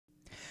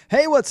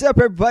Hey, what's up,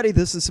 everybody?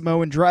 This is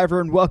Samoan Driver,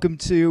 and welcome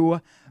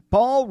to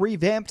Ball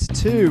Revamped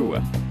 2.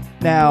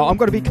 Now, I'm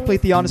going to be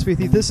completely honest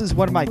with you. This is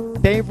one of my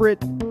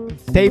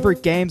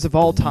favorite games of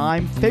all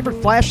time.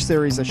 Favorite Flash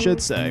series, I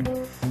should say.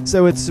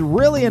 So it's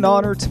really an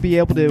honor to be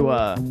able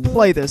to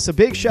play this. A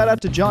big shout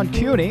out to John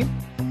Cooney.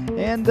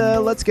 And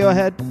let's go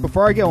ahead.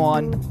 Before I go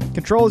on,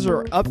 controls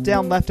are up,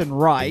 down, left, and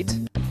right.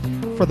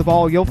 For the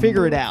ball, you'll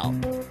figure it out.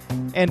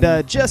 And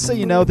just so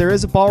you know, there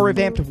is a Ball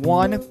Revamped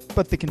 1,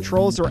 but the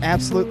controls are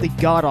absolutely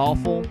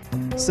god-awful.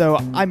 So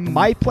I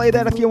might play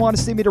that if you want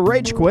to see me to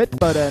rage quit,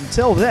 but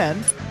until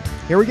then,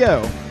 here we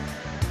go.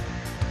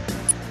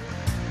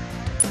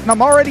 And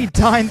I'm already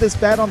dying this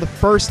bad on the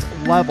first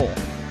level.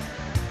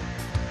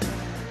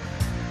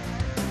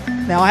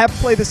 Now, I haven't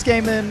played this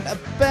game in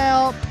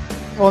about,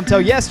 well,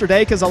 until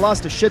yesterday, because I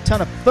lost a shit ton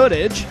of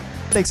footage.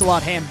 Thanks a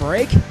lot,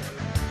 Handbrake.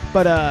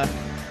 But,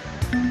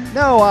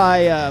 no,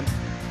 I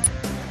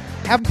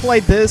haven't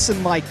played this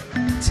in like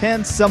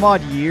 10 some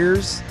odd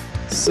years,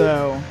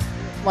 so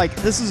like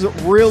this is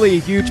really a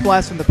huge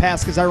blast from the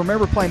past because I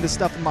remember playing this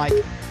stuff in like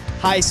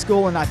high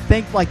school and I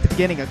think like the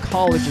beginning of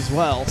college as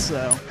well,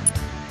 so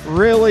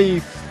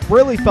really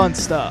fun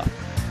stuff.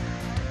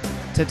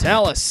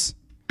 Totalis.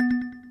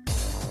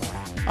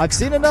 I've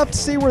seen enough to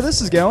see where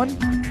this is going.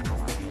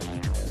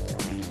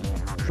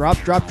 Drop,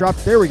 drop, drop,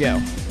 there we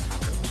go.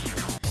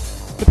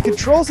 But the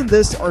controls in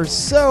this are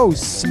so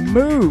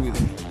smooth.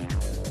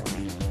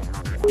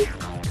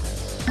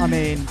 I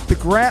mean, the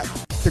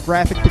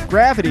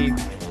gravity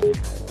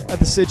of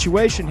the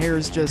situation here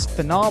is just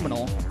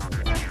phenomenal.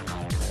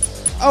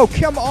 Oh,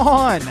 come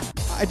on!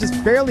 I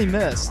just barely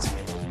missed.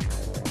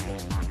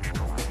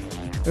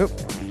 Oop.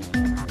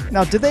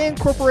 Now, did they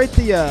incorporate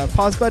the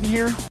pause button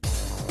here?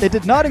 They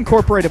did not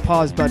incorporate a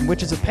pause button,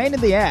 which is a pain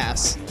in the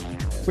ass.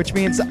 Which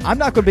means I'm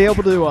not going to be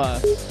able to,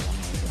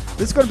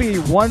 this is going to be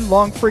one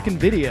long freaking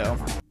video.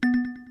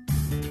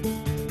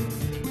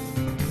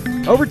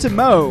 Over to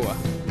Mo.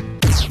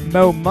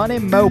 Mo money,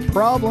 mo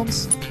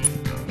problems.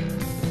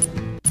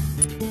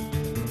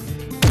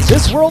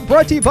 This world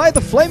brought to you by the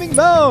Flaming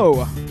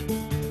Mo.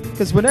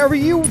 Because whenever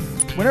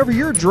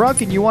you're drunk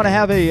and you want to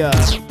have a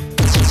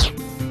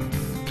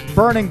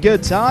burning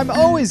good time,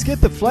 always get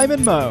the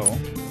Flaming Mo.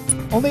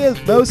 Only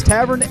at Mo's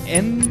Tavern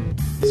in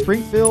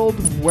Springfield,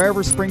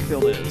 wherever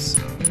Springfield is.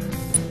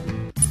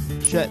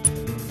 Shit.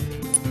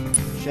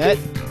 Shit.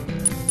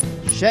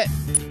 Shit.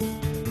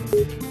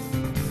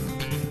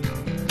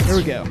 Here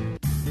we go.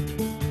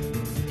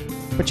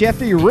 But you have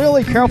to be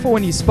really careful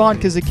when you spawn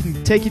because it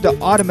can take you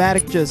to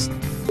automatic just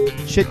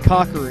shit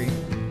cockery.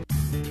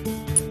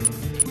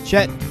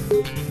 Shit.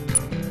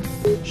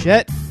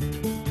 Shit.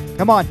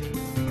 Come on.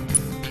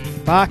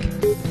 Fuck.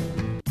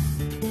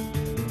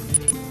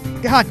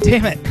 God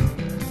damn it.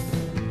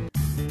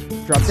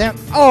 Drop down.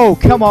 Oh,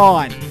 come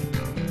on.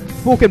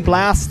 Fucking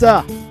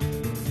blaster.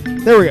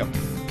 There we go.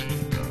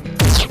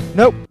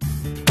 Nope.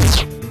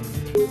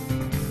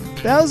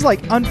 That was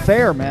like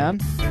unfair, man.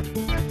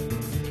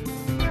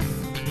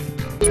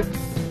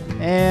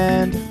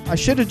 And I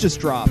should have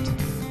just dropped.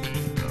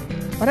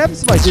 What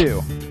happens if I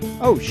do?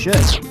 Oh,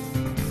 shit.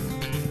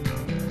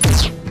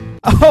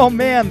 Oh,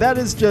 man, that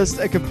is just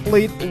a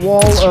complete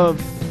wall of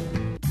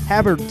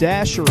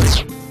haberdashery.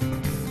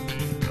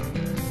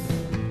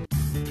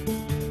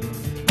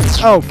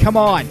 Oh, come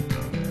on.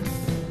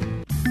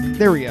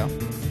 There we go.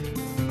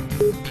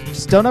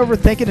 Just don't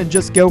overthink it and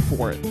just go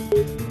for it.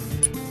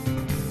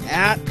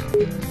 Ah.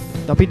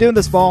 Don't be doing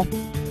this, ball.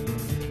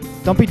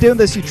 Don't be doing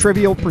this, you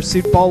Trivial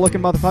Pursuit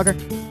ball-looking motherfucker.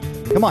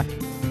 Come on.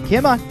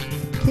 Come on.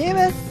 Come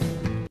on.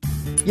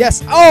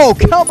 Yes. Oh,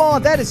 come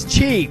on. That is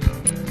cheap.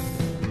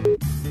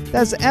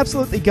 That is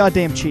absolutely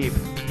goddamn cheap.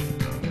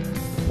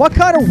 What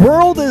kind of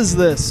world is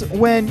this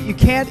when you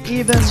can't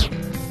even...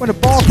 when a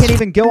ball can't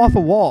even go off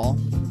a wall?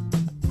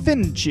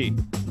 Finchi.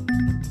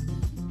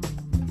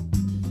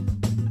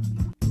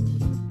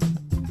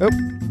 Oop.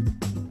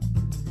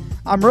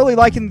 I'm really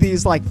liking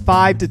these like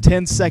 5 to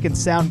 10 second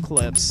sound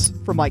clips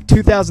from like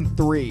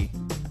 2003.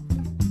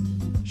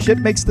 Shit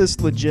makes this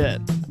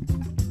legit.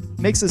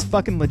 Makes this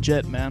fucking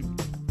legit, man.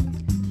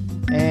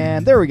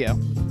 And there we go.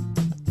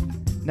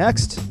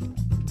 Next.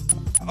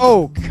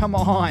 Oh, come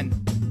on.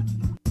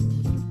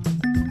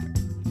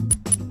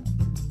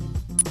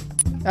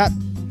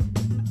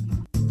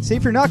 See,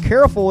 if you're not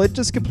careful, it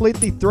just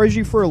completely throws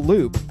you for a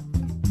loop.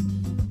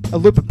 A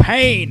loop of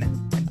pain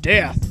and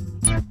death.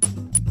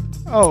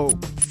 Oh,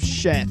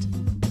 shit.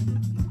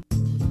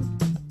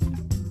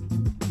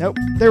 Nope.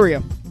 There we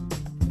go.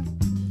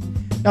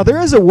 Now,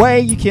 there is a way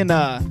you can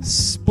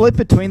split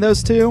between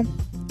those two.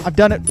 I've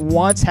done it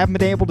once. Haven't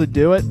been able to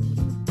do it,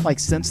 like,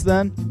 since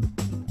then.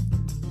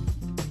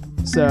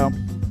 So.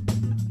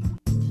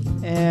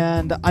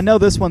 And I know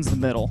this one's the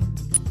middle.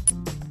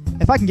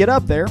 If I can get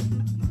up there.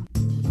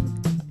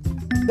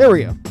 There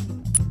we go.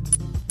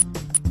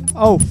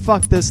 Oh,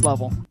 fuck this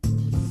level.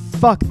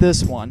 Fuck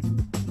this one.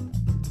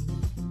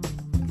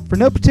 For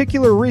no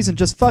particular reason,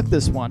 just fuck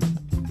this one.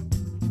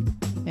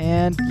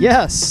 And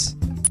yes.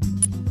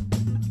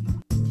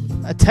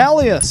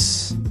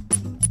 Italius.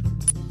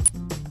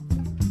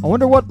 I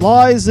wonder what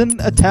lies in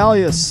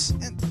Italius.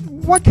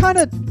 What kind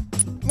of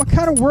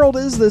world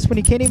is this when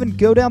you can't even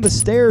go down the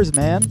stairs,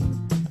 man?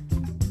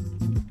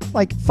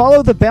 Like,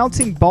 follow the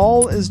bouncing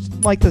ball is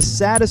like the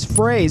saddest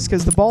phrase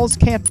because the balls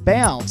can't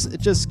bounce.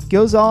 It just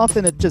goes off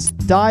and it just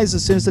dies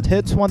as soon as it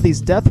hits one of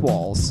these death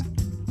walls.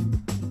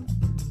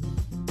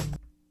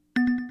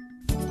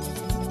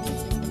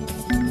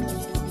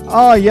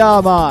 Oh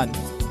yeah, man.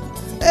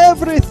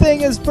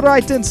 Everything is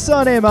bright and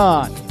sunny,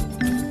 man.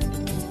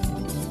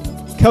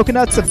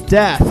 Coconuts of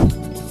death.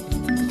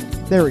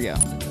 There we go.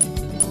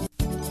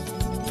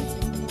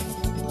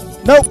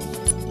 Nope.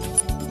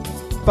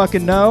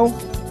 Fucking no.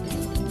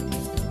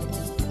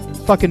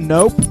 Fucking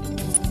nope.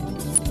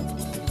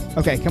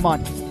 Okay, come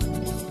on.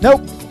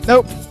 Nope.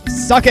 Nope.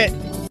 Suck it.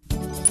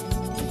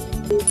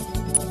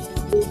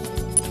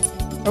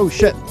 Oh,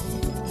 shit.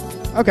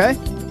 Okay.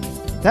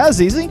 That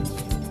was easy.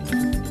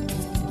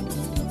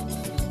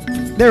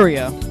 There we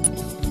go.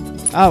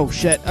 Oh,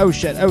 shit. Oh,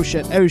 shit. Oh,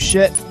 shit. Oh,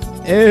 shit.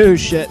 Oh,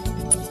 shit.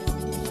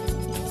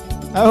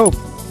 Oh,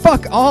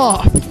 fuck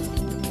off.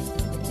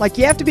 Like,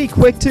 you have to be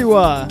quick to,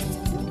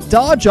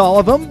 dodge all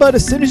of them, but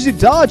as soon as you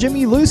dodge them,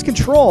 you lose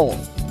control.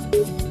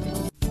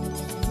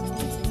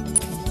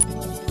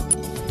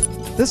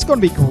 This is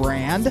going to be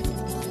grand.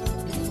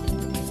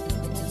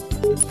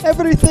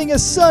 Everything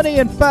is sunny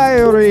and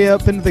fiery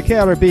up in the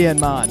Caribbean,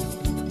 man.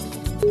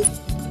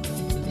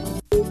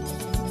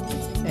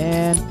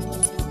 And...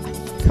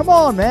 come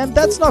on, man.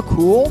 That's not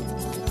cool.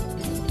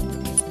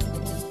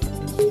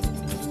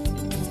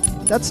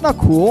 That's not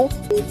cool.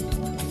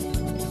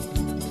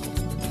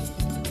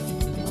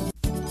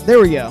 There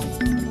we go.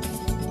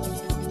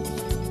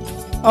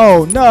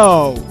 Oh,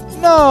 no.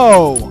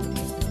 No!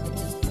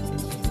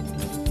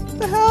 What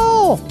the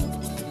hell?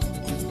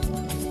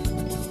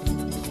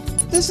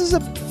 This is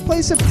a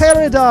place of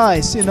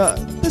paradise, you know.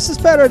 This is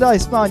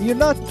paradise, man. You're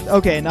not...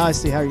 okay, now I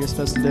see how you're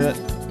supposed to do it.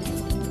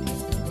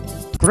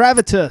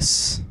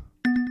 Gravitas.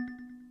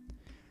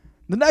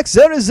 The next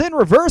zone is in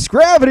reverse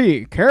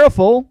gravity.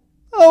 Careful.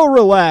 Oh,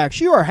 relax.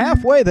 You are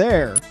halfway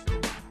there.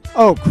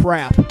 Oh,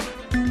 crap.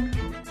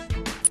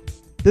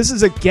 This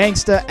is a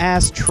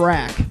gangsta-ass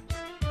track.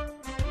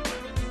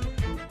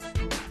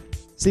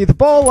 See, the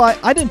ball life...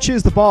 I didn't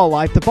choose the ball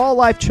life. The ball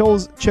life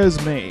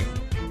chose me.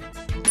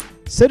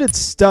 So did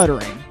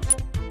stuttering.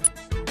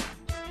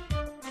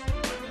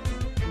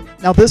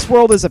 Now, this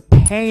world is a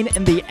pain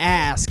in the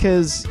ass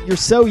because you're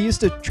so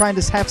used to trying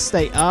to have to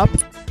stay up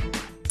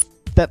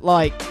that,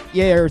 like,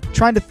 yeah, you're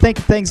trying to think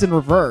of things in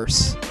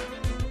reverse.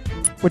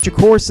 Which, of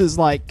course, is,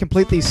 like,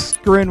 completely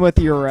screwing with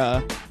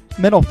your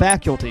mental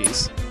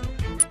faculties.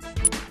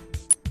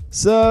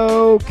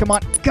 So, come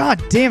on.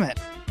 God damn it.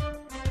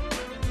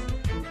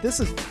 This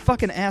is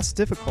fucking ass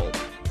difficult.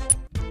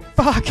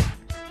 Fuck.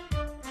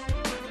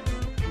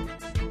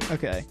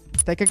 Okay.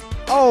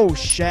 Oh,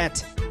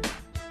 shit.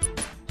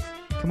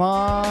 Come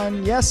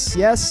on. Yes,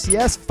 yes,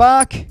 yes.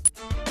 Fuck.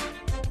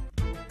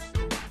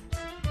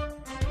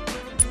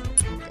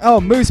 Oh,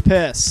 moose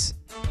piss.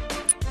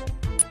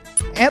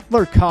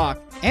 Antlercock.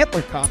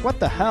 Antlercock? What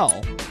the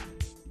hell?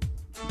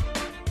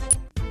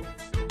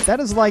 That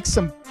is like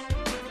some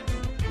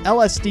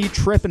LSD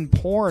tripping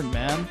porn,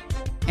 man.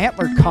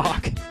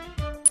 Antlercock.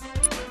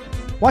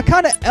 What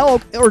kind of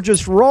elk are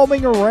just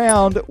roaming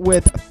around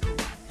with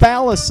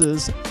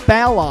phalluses,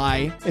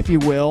 phalli, if you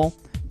will,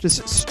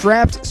 just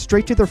strapped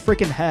straight to their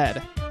freaking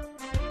head?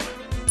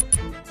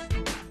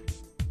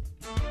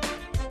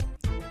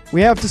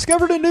 We have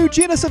discovered a new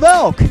genus of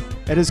elk.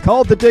 It is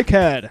called the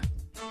dickhead.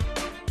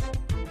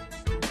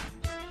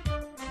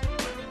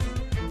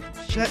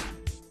 Shit.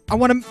 I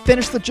want to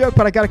finish the joke,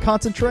 but I gotta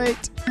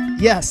concentrate.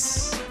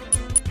 Yes.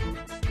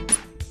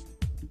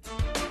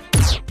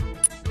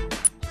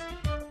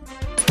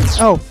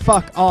 Oh,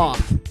 fuck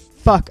off.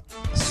 Fuck.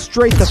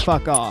 Straight the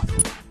fuck off.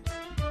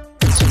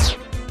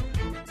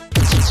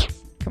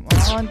 Come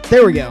on.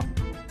 There we go.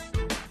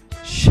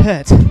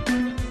 Shit.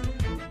 And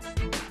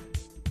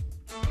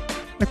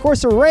of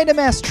course, a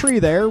random-ass tree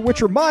there,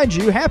 which reminds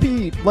you,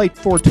 happy late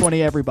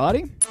 420,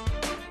 everybody.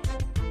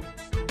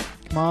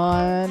 Come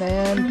on,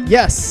 and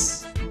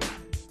yes!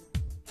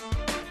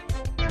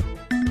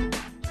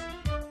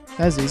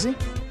 That's easy.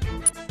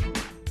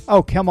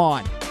 Oh, come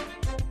on.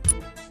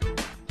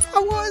 I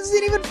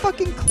wasn't even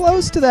fucking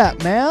close to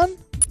that, man.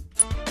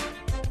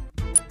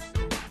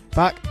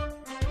 Fuck.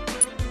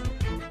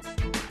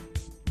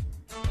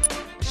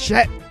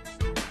 Shit.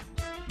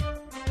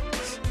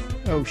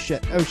 Oh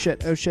shit, oh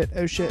shit, oh shit,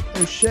 oh shit,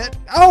 oh shit.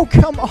 Oh,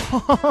 come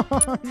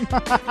on!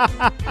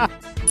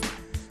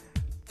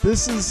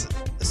 This is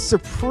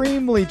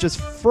supremely just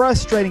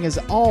frustrating as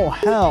all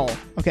hell.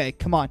 Okay,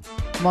 come on.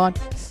 Come on.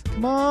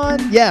 Come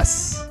on.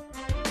 Yes!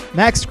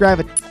 Max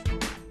gravity.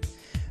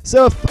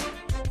 So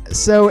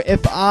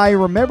if I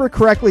remember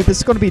correctly, this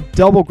is going to be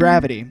double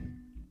gravity.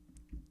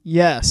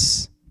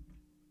 Yes.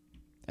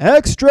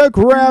 Extra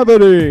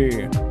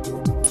gravity!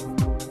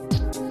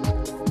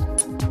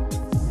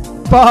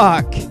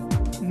 Fuck!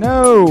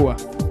 No!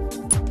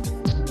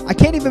 I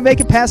can't even make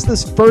it past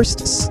this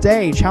first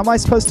stage. How am I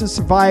supposed to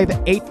survive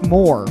 8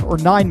 more or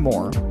 9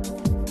 more?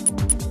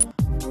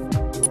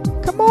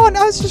 Come on,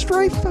 I was just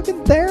right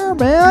fucking there,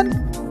 man.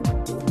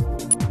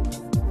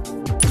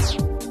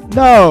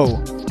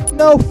 No.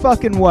 No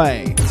fucking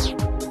way.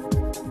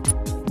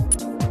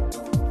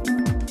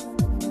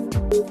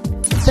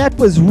 That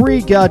was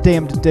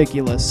goddamn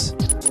ridiculous.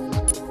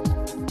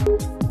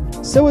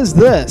 So is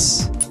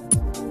this.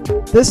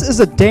 This is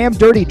a damn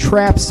dirty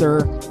trap,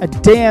 sir. A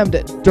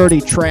damned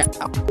dirty trap.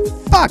 Oh,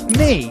 fuck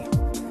me.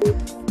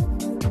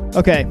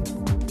 Okay.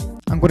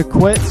 I'm gonna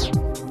quit.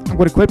 I'm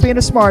gonna quit being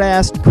a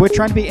smartass. Quit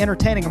trying to be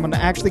entertaining. I'm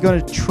actually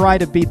gonna try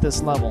to beat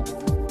this level.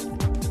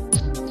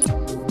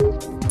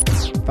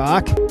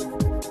 Fuck.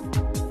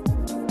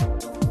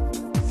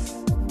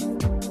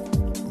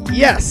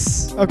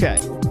 Yes! Okay.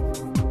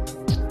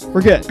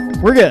 We're good.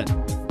 We're good.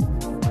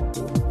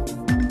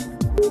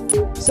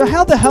 So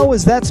how the hell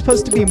is that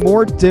supposed to be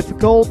more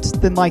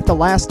difficult than, like, the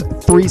last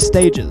 3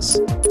 stages?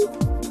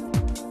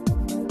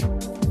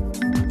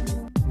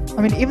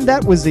 I mean, even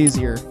that was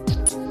easier.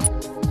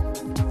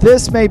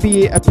 This may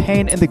be a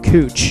pain in the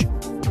cooch.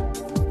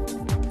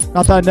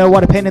 Not that I know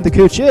what a pain in the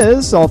cooch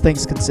is, all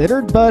things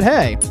considered, but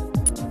hey.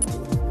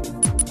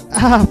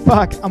 Ah,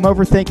 fuck. I'm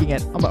overthinking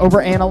it. I'm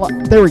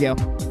overanalyzing. There we go.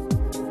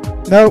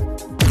 Nope.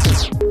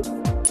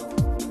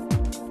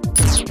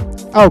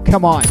 Oh,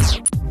 come on.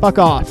 Fuck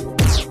off.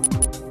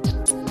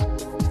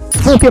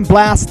 Fucking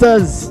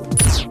blasters.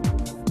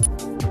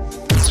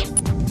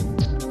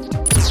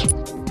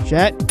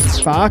 Shit.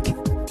 Fuck.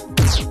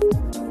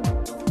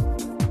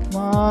 Come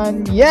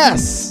on.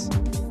 Yes!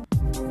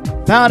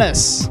 Found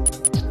us.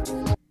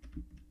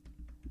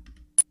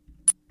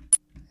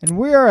 And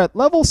we are at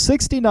level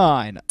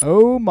 69.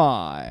 Oh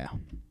my.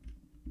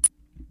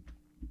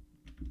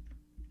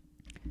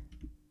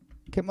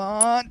 Come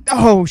on.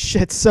 Oh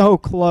shit, so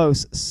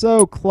close.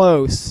 So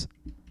close.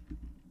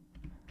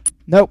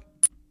 Nope.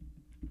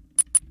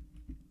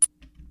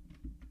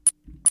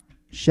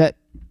 Shit.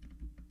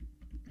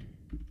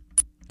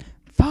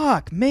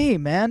 Fuck me,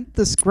 man.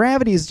 This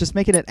gravity is just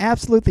making it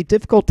absolutely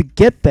difficult to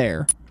get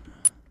there.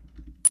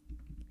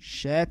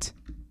 Shit.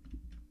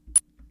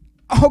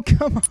 Oh,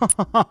 come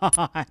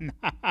on.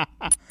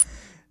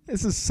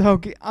 This is so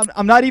good.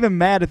 I'm not even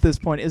mad at this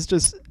point. It's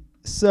just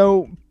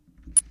so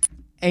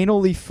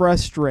anally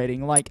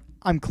frustrating. Like,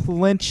 I'm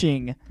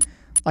clenching.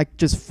 Like,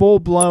 just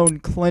full-blown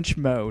clench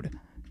mode.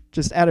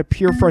 Just out of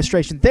pure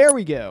frustration. There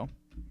we go.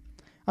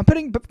 I'm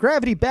putting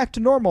gravity back to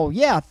normal.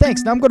 Yeah,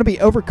 thanks. Now I'm going to be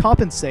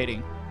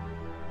overcompensating.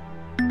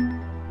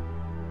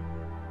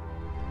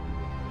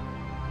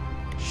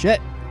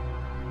 Shit.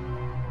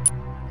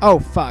 Oh,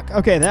 fuck.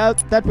 Okay,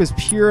 that was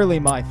purely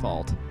my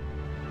fault.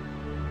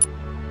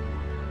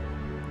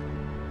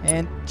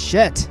 And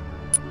shit.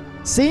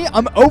 See,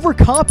 I'm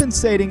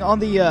overcompensating on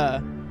the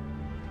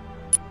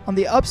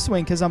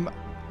upswing because I'm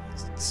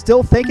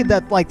still thinking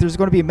that, like, there's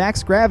going to be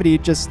max gravity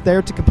just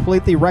there to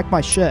completely wreck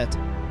my shit.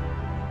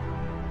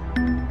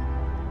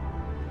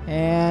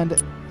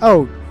 And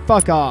oh,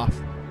 fuck off.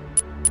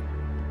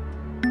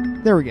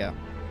 There we go.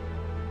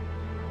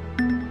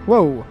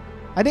 Whoa.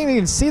 I didn't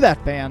even see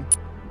that fan.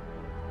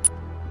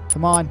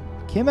 Come on.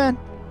 Come in.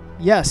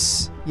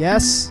 Yes.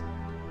 Yes.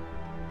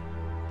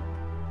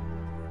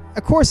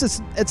 Of course,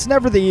 it's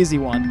never the easy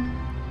one.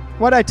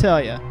 What'd I tell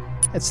you?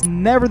 It's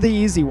never the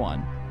easy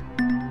one.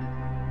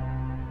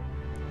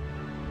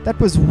 That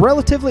was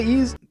relatively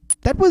easy.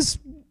 That was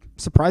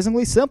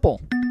surprisingly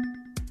simple.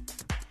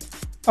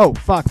 Oh,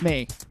 fuck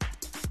me.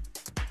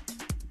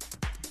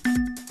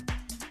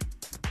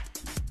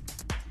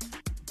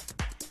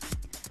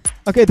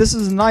 Okay, this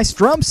is a nice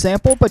drum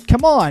sample, but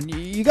come on,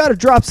 you gotta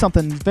drop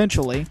something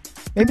eventually.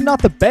 Maybe not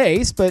the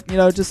bass, but, you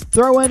know, just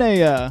throw in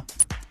a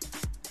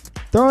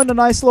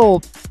nice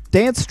little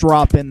dance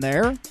drop in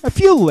there. A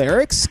few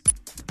lyrics.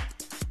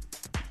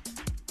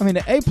 I mean,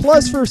 an A+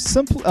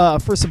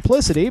 for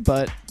simplicity,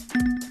 but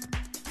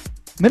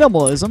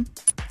minimalism.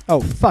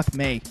 Oh, fuck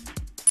me.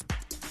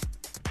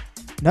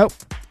 Nope.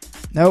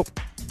 Nope.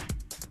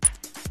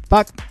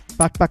 Fuck.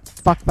 Fuck, fuck,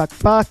 fuck, fuck,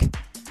 fuck.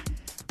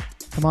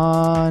 Come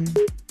on.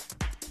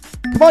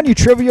 Come on, you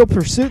Trivial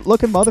Pursuit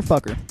looking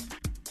motherfucker.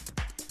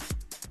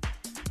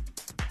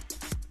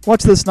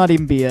 Watch this not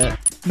even be it.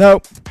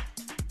 Nope.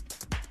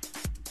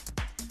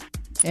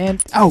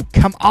 And, oh,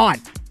 come on.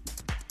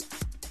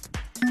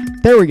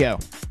 There we go.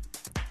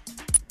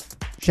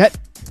 Shit.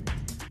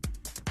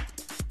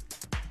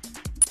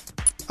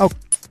 Oh.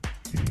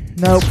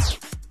 Nope.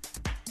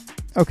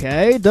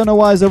 Okay, don't know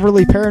why I was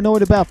overly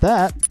paranoid about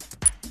that.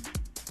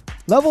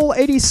 Level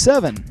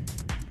 87.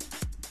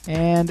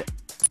 And,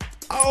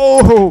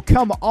 oh,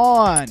 come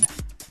on.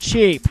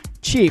 Cheap.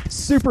 Cheap.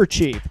 Super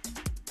cheap.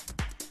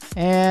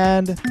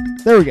 And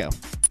there we go.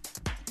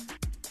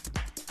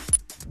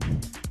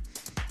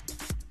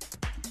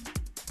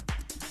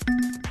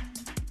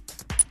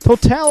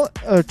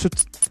 Totalaria?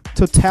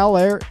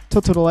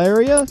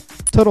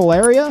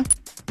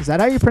 Is that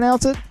how you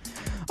pronounce it?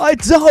 I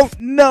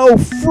don't know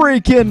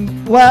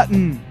freaking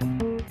Latin.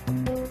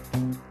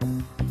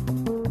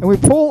 And we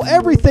pull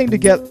everything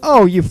together.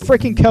 Oh, you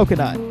freaking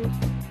coconut.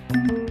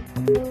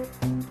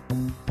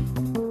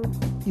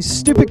 You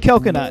stupid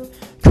coconut.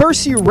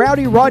 Curse you,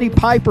 Rowdy Roddy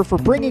Piper, for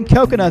bringing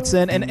coconuts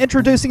in and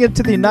introducing it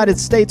to the United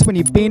States when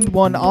you beamed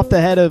one off the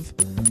head of,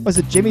 was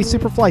it Jimmy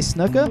Superfly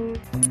Snuka?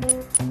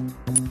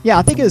 Yeah,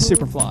 I think it is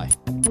Superfly.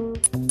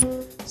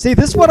 See,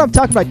 this is what I'm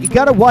talking about. You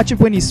gotta watch it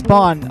when you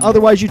spawn,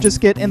 otherwise you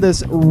just get in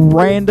this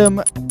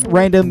random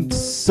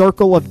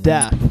circle of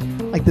death.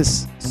 Like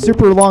this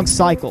super long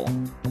cycle.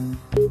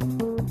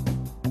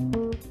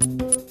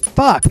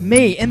 Fuck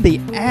me in the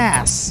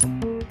ass.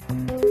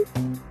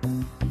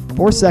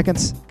 4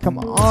 seconds. Come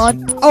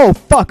on. Oh,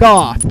 fuck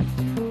off.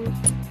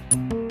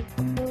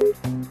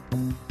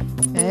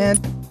 And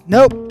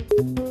nope.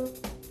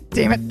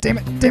 Damn it, damn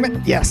it, damn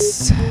it.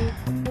 Yes.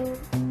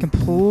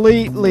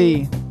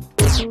 Completely.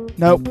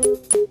 Nope.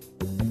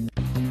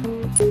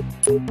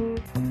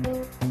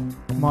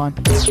 Come on.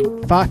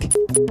 Fuck.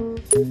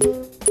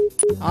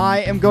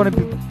 I'm going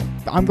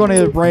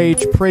to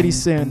rage pretty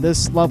soon.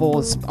 This level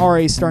is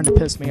already starting to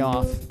piss me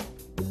off.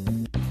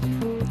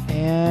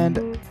 And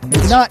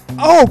maybe not.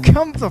 Oh,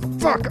 come the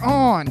fuck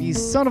on, you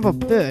son of a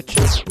bitch.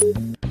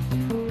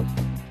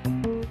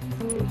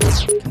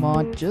 Come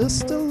on,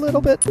 just a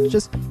little bit.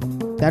 Just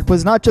that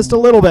was not just a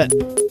little bit.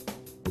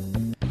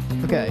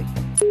 Okay.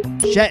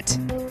 Shit.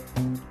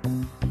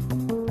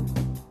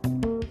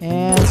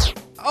 And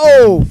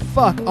oh,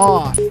 fuck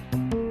off.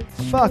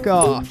 Fuck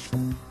off.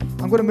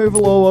 I'm going to move a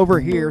little over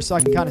here so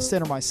I can kind of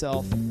center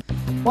myself.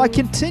 Well, I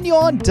continue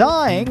on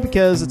dying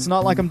because it's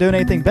not like I'm doing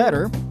anything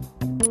better.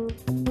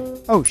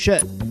 Oh,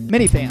 shit.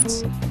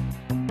 Minifans.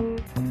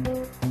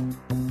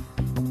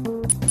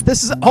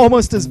 This is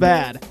almost as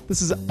bad.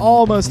 This is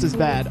almost as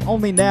bad.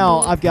 Only now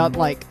I've got,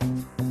 like,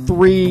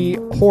 3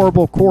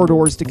 horrible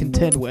corridors to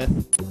contend with.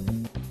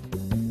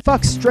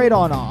 Fuck straight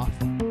on off.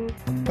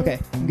 Okay,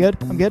 I'm good.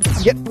 I'm good.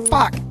 I'm good.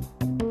 Fuck!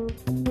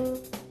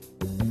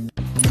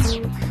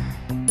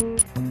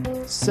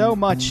 So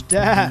much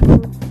death.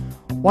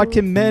 What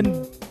can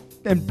men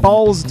and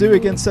balls do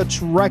against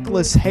such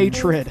reckless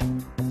hatred?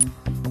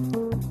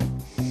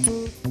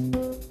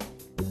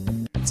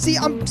 See,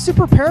 I'm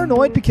super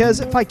paranoid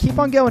because if I keep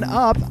on going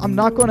up, I'm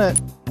not going to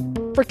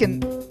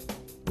freaking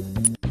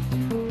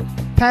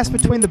pass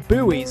between the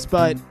buoys,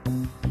 but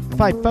if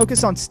I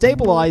focus on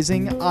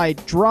stabilizing, I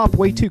drop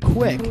way too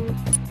quick.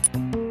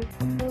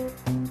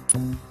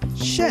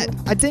 Shit,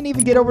 I didn't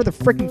even get over the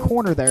freaking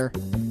corner there.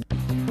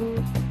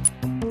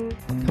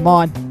 Come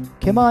on.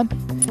 Come on.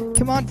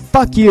 Come on.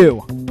 Fuck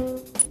you.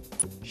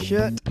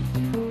 Shit.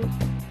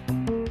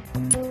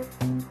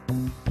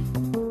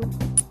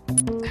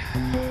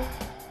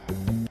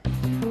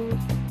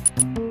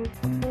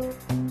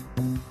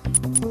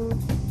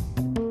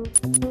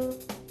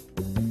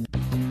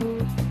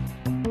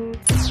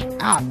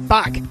 Ah,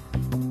 fuck.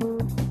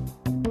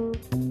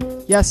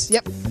 Yes,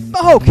 yep.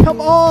 Oh,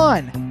 come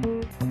on.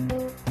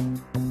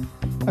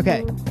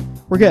 Okay.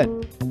 We're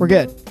good. We're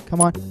good.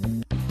 Come on.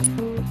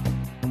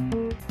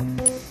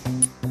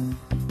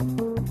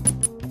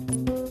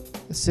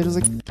 As soon as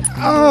I...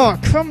 Oh,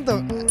 come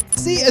the...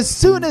 See, as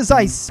soon as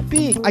I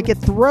speak, I get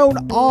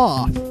thrown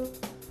off.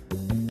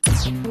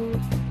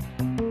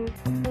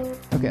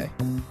 Okay.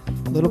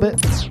 A little bit.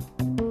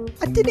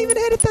 I didn't even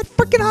hit it that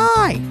freaking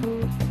high.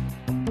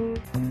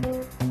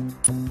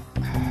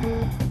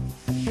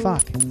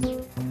 Fuck.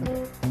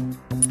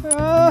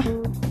 Okay.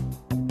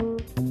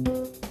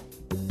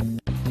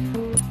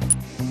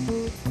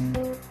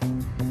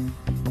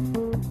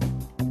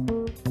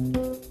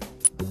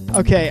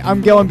 Okay,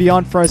 I'm going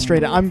beyond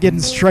frustrated. I'm getting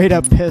straight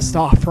up pissed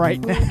off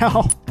right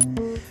now.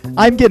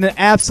 I'm getting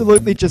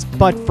absolutely just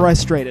butt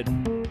frustrated.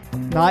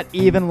 Not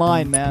even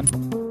lying, man.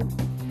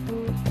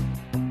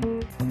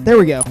 There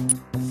we go.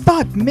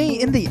 Fuck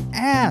me in the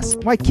ass.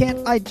 Why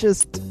can't I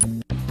just...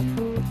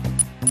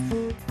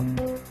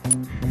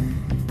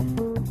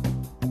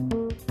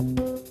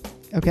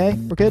 Okay,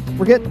 we're good.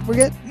 We're good. We're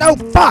good. No,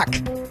 fuck!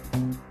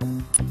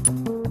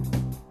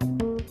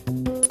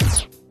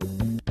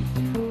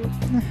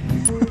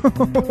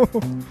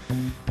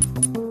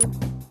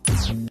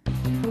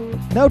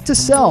 Note to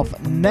self: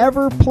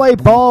 never play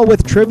ball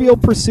with Trivial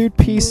Pursuit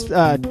pie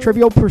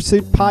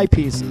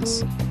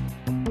pieces.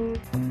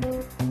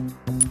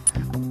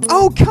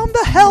 Oh, come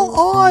the hell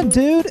on,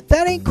 dude!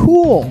 That ain't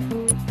cool.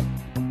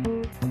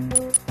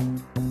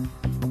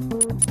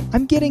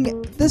 I'm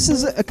getting... This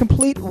is a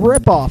complete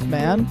ripoff,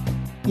 man.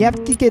 You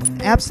have to get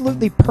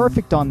absolutely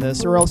perfect on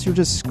this, or else you're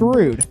just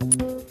screwed.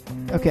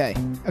 Okay.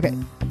 Okay.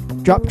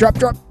 Drop, drop,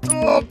 drop.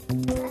 Oh.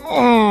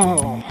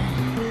 Oh.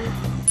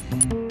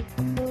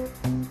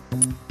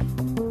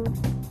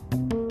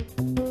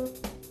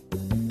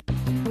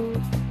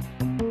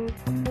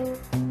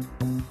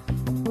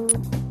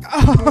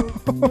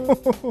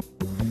 Oh.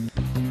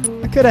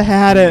 I could have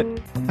had it.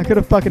 I could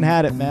have fucking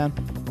had it, man.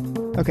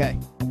 Okay.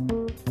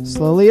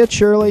 Slowly and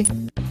surely.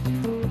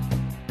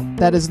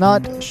 That is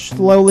not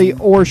slowly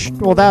or...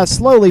 well, that was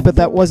slowly, but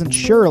that wasn't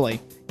surely.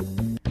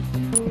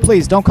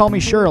 Please, don't call me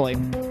Shirley.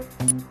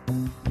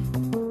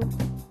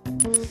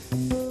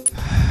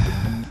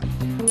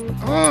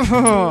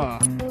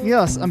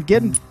 Yes, I'm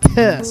getting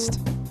pissed.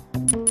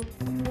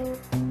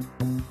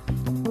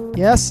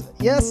 Yes,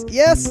 yes,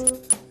 yes!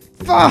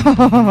 Fuck!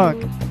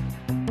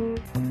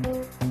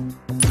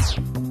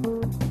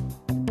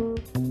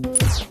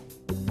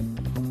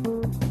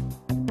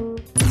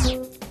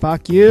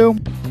 Fuck you.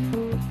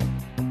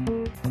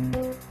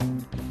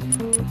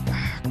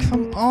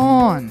 Come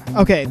on.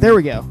 Okay, there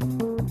we go.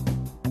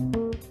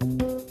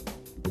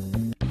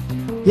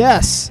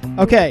 Yes.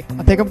 Okay,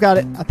 I think I've got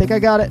it. I think I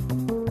got it.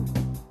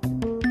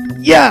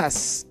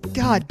 Yes!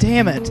 God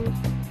damn it.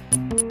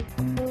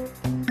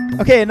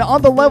 Okay, and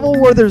on the level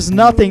where there's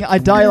nothing, I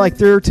die like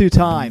 3 or 2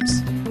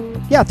 times.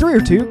 Yeah, 3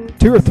 or 2.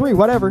 2 or 3,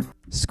 whatever.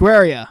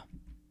 Squaria.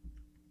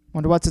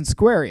 Wonder what's in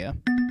Squaria.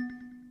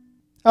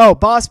 Oh,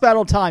 boss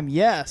battle time,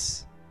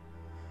 yes.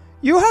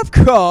 You have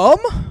come?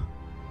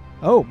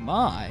 Oh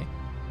my.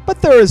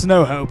 But there is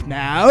no hope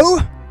now.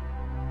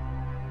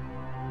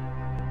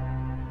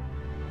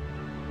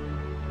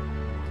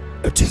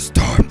 It is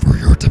time for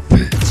your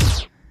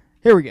defeat.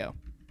 Here we go.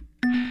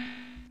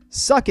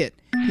 Suck it,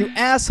 you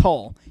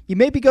asshole. You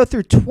made me go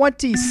through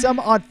 20 some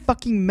odd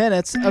fucking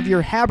minutes of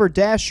your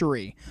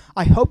haberdashery.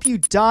 I hope you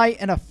die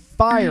in a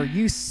fire,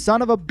 you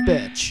son of a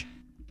bitch.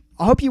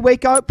 I hope you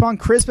wake up on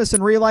Christmas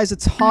and realize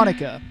it's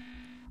Hanukkah.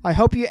 I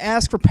hope you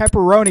ask for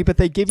pepperoni, but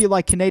they give you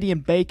like Canadian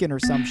bacon or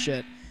some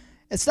shit.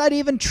 It's not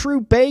even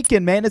true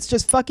bacon, man. It's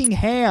just fucking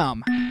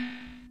ham.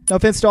 No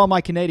offense to all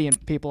my Canadian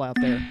people out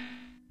there.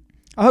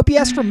 I hope you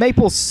ask for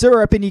maple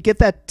syrup and you get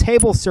that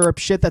table syrup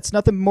shit that's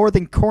nothing more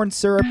than corn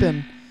syrup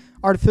and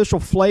artificial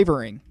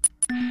flavoring.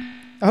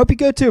 I hope you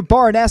go to a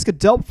bar and ask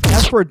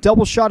for a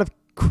double shot of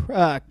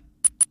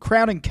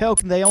Crown and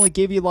Coke and they only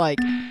give you like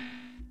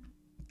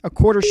a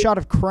quarter shot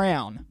of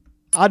Crown.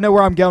 I know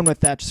where I'm going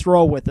with that. Just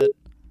roll with it.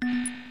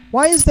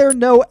 Why is there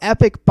no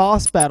epic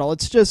boss battle?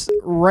 It's just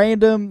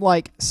random,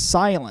 like,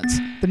 silence.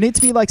 There needs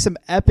to be, like, some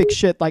epic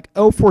shit, like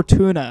O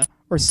Fortuna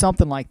or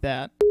something like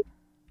that.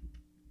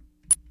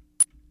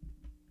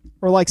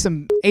 Or, like,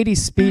 some 80s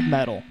speed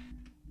metal.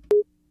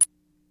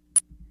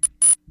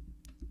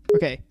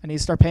 Okay, I need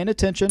to start paying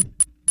attention.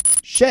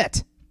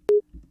 Shit!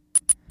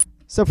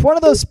 So if one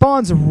of those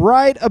spawns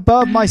right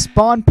above my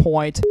spawn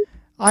point,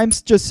 I'm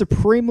just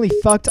supremely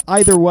fucked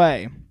either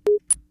way.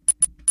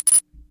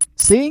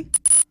 See?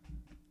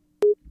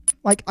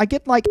 Like, I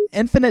get, like,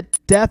 infinite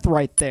death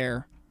right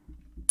there.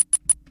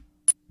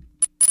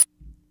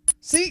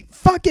 See?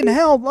 Fucking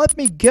hell, let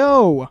me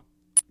go!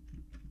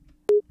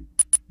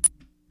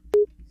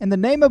 In the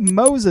name of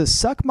Moses,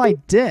 suck my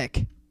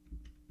dick.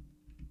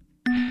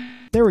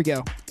 There we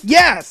go.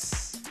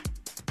 Yes!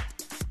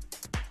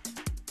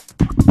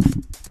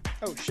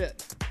 Oh,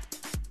 shit.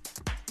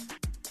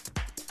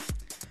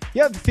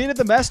 You have defeated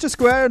the Master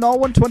Square in all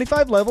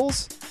 125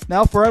 levels.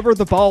 Now forever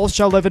the balls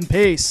shall live in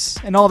peace.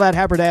 And all that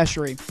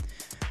haberdashery.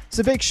 It's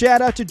a big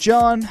shout out to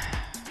John.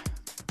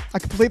 I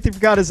completely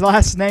forgot his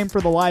last name for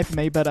the life of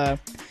me,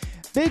 but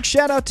big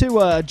shout out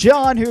to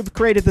John who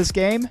created this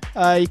game.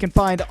 You can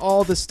find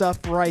all the stuff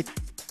right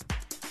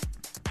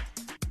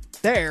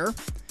there.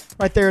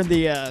 Right there in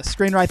the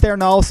screen right there.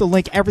 And I'll also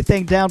link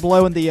everything down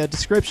below in the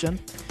description.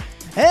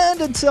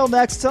 And until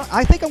next time,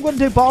 I think I'm going to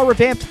do Ball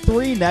Revamped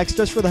 3 next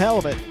just for the hell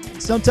of it.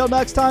 So until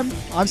next time,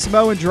 I'm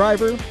Samoan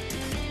Driver.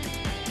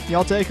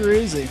 Y'all take her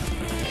easy.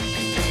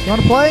 You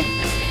want to play?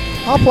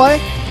 I'll play.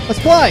 Let's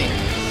play.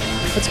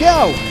 Let's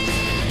go.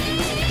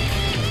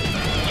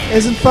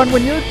 Isn't fun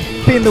when you're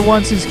being the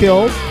ones who's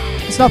killed.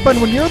 It's not fun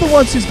when you're the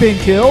ones who's being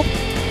killed.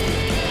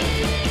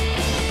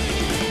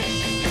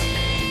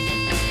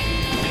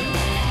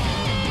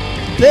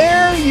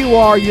 There you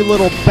are, you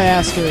little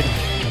bastard.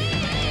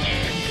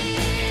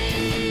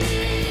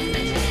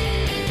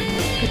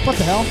 What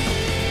the hell?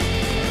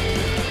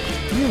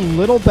 You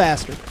little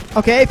bastard.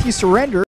 Okay, if you surrender...